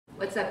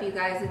What's up, you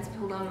guys? It's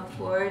Paloma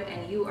Ford,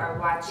 and you are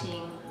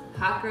watching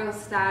Hot Girl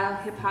Style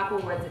Hip Hop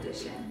Awards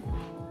Edition.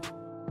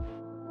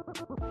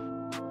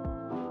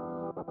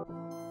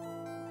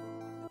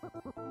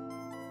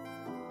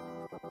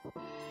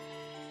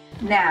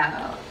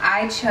 Now,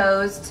 I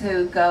chose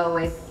to go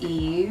with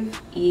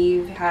Eve.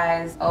 Eve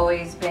has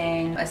always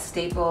been a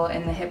staple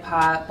in the hip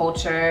hop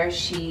culture.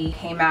 She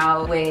came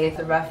out with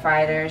the Ruff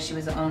Ryders. She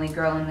was the only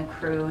girl in the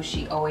crew.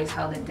 She always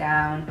held it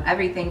down.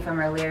 Everything from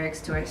her lyrics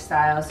to her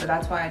style, so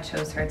that's why I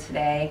chose her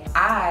today.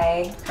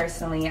 I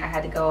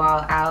had to go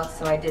all out,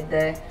 so I did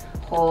the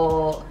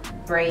whole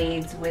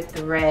braids with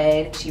the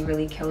red. She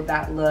really killed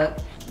that look.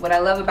 What I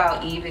love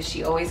about Eve is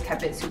she always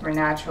kept it super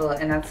natural,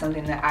 and that's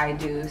something that I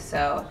do,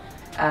 so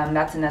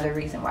that's another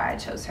reason why I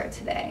chose her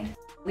today.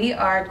 We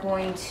are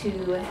going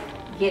to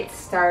get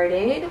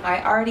started.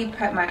 I already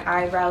prepped my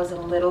eyebrows a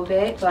little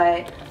bit,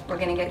 but we're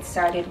gonna get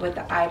started with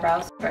the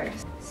eyebrows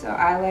first. So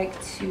I like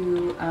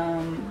to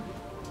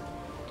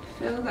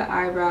fill the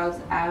eyebrows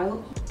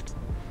out,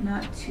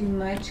 not too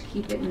much,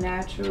 keep it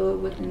natural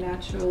with the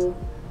natural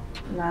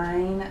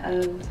line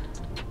of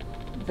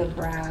the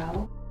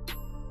brow.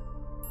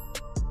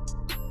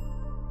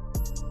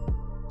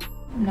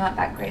 I'm not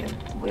that great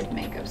with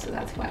makeup, so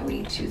that's why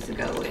we choose to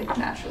go with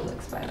natural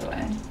looks, by the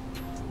way.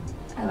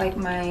 I like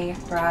my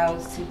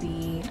brows to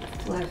be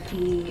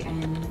fluffy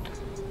and,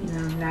 you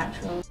know,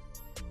 natural.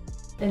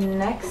 The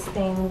next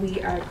thing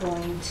we are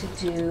going to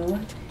do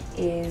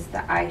is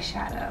the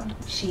eyeshadow.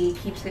 She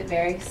keeps it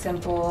very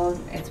simple.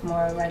 It's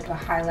more like a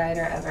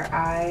highlighter of her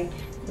eye,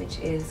 which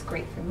is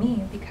great for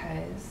me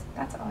because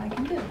that's all I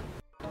can do.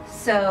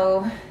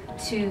 So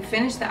to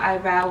finish the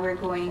eyebrow, we're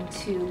going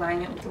to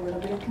line it with a little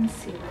bit of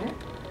concealer.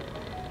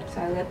 So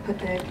I put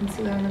the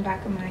concealer on the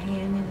back of my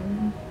hand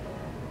and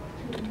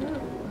here we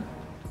go.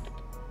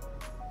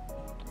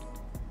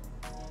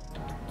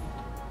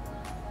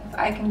 If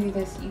I can do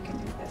this, you can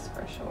do this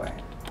for sure.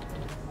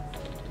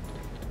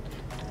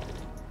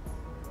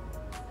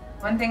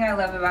 One thing I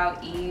love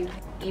about Eve,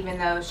 even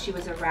though she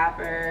was a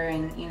rapper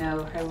and, you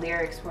know, her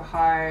lyrics were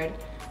hard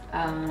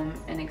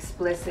and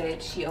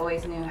explicit, she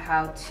always knew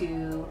how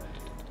to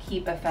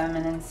keep a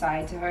feminine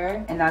side to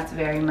her, and that's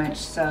very much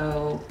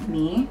so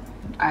me.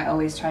 I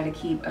always try to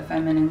keep a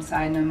feminine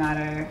side no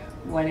matter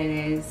what it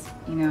is,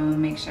 you know, and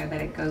make sure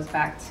that it goes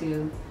back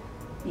to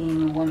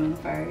being a woman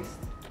first.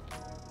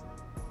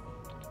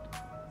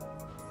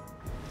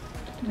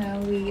 Now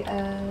we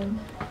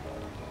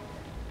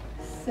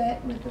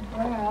set with the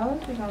brows.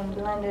 We're gonna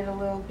blend it a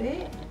little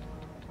bit.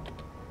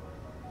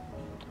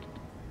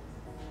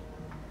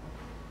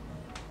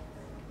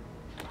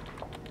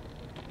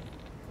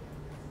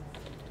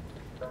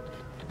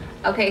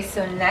 Okay,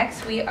 so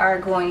next we are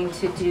going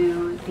to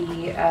do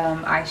the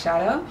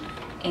eyeshadow,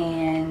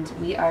 and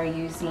we are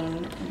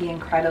using the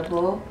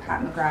incredible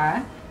Pat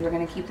McGrath. We're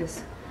gonna keep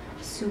this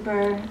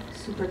super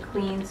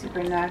clean,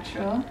 super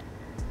natural.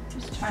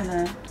 Just trying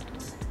to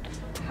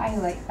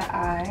highlight the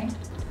eye.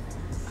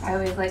 I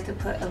always like to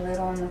put a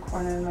little on the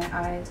corner of my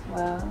eye as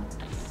well,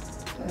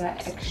 for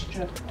that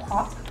extra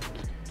pop.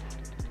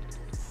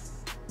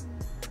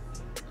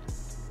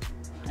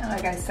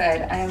 Like I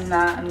said, I am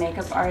not a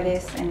makeup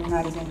artist and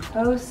not even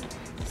close,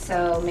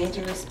 so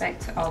major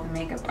respect to all the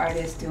makeup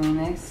artists doing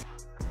this,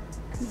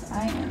 because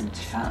I am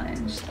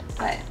challenged,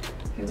 but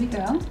here we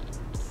go.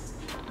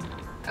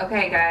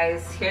 Okay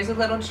guys, here's a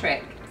little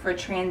trick. For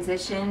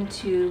transition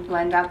to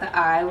blend out the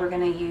eye, we're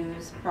gonna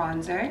use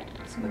bronzer.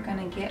 So we're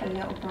gonna get a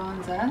little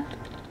bronzer,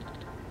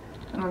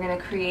 and we're gonna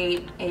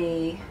create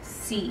a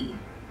C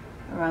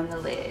around the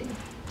lid.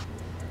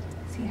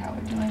 See how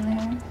we're doing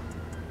there?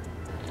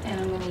 And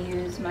I'm going to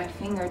use my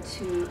finger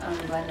to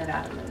blend it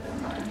out a little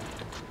bit more.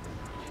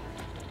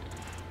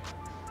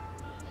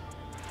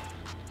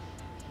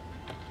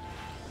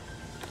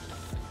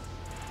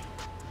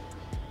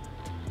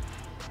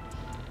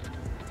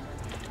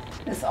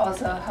 This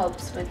also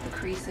helps with the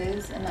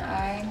creases in the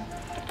eye.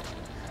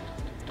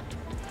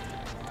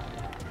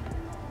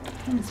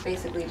 And it's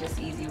basically just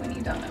easy when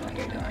you don't know what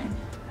you're doing.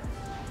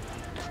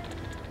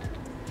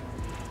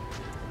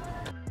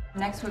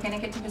 Next, we're gonna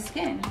get to the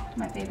skin,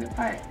 my favorite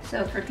part.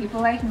 So for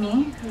people like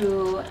me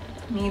who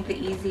need the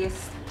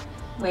easiest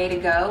way to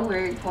go,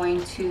 we're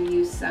going to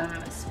use some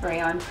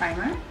spray-on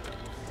primer.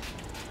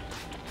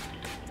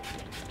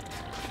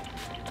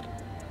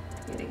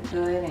 Get it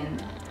good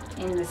and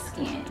in the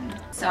skin.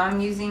 So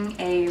I'm using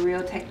a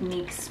Real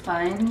Technique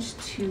sponge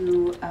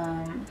to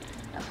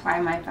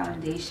apply my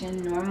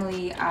foundation.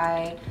 Normally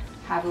I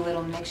have a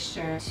little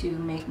mixture to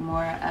make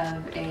more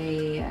of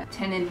a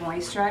tinted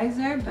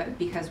moisturizer, but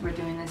because we're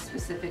doing this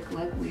specific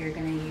look, we are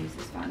going to use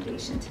this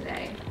foundation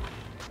today.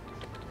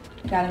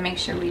 You got to make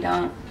sure we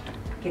don't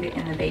get it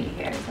in the baby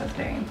hairs. That's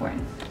very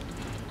important.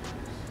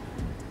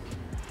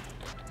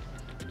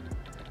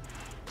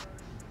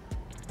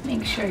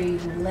 Make sure you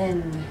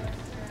blend.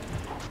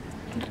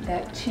 Get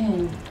that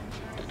chin.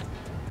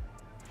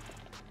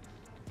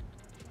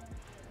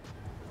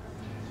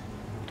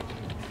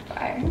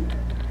 Fire.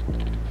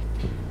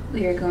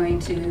 We are going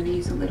to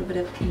use a little bit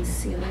of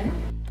concealer.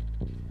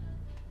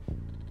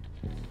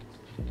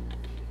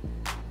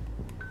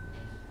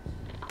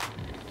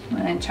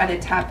 gonna try to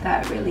tap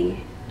that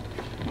really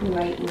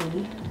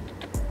lightly.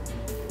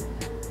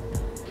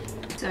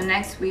 So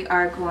next we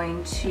are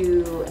going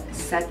to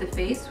set the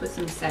face with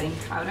some setting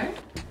powder.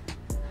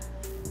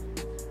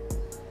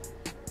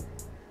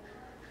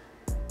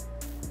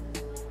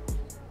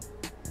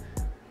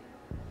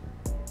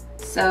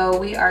 So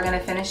we are gonna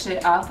finish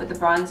it off with the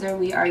bronzer.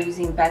 We are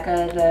using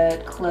Becca,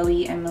 the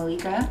Chloe and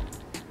Malika.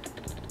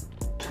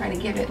 Try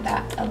to give it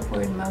that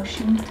upward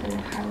motion to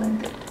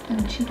highlight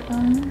the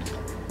cheekbones.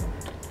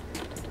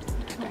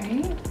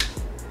 Right?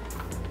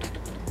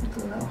 With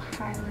a little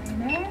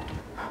highlighter.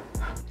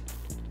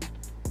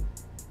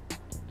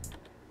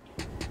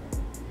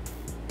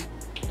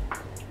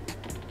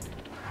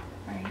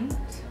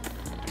 Right.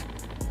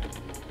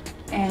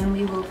 And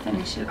we will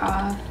finish it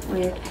off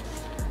with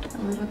a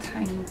little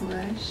tiny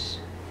blush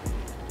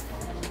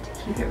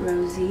to keep it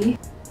rosy.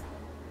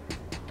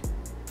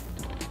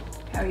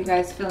 How are you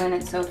guys feeling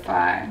it so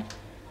far?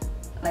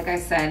 Like I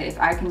said, if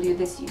I can do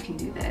this, you can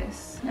do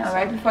this. Now,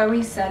 right before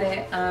we set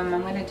it, I'm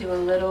gonna do a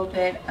little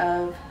bit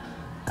of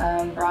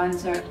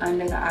bronzer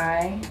under the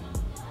eye,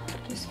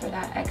 just for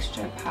that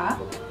extra pop.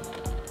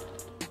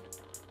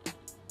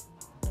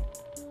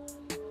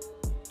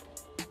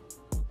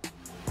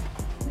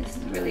 This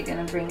is really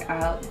gonna bring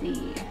out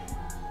the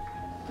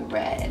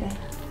red.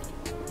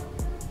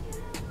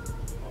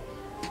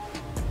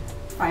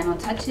 Final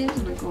touches,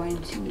 we're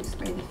going to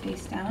spray the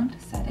face down to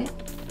set it.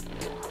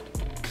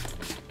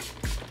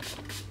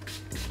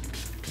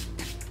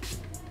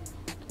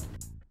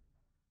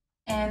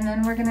 And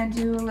then we're gonna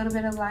do a little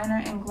bit of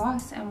liner and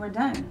gloss and we're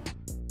done.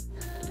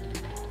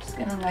 Just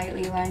gonna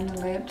lightly line the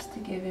lips to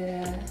give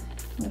it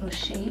a little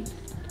shape,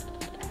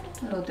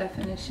 a little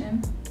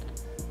definition.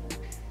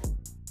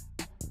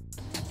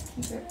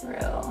 Keep it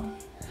real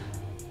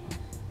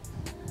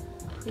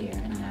clear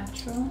and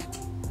natural.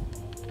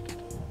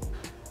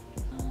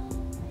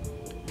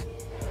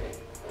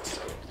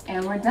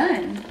 And we're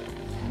done.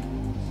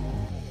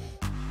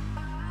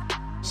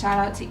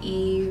 Shout out to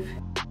Eve.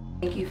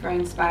 Thank you for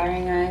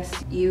inspiring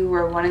us. You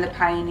were one of the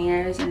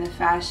pioneers in the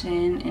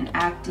fashion and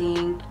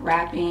acting,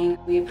 rapping.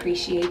 We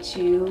appreciate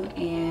you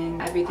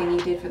and everything you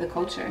did for the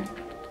culture.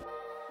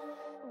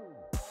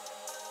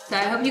 So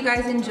I hope you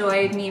guys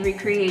enjoyed me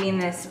recreating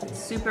this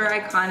super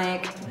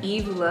iconic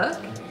Eve look.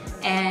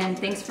 And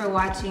thanks for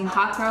watching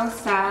Hot Girl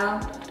Style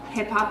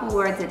Hip Hop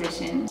Awards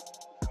Edition.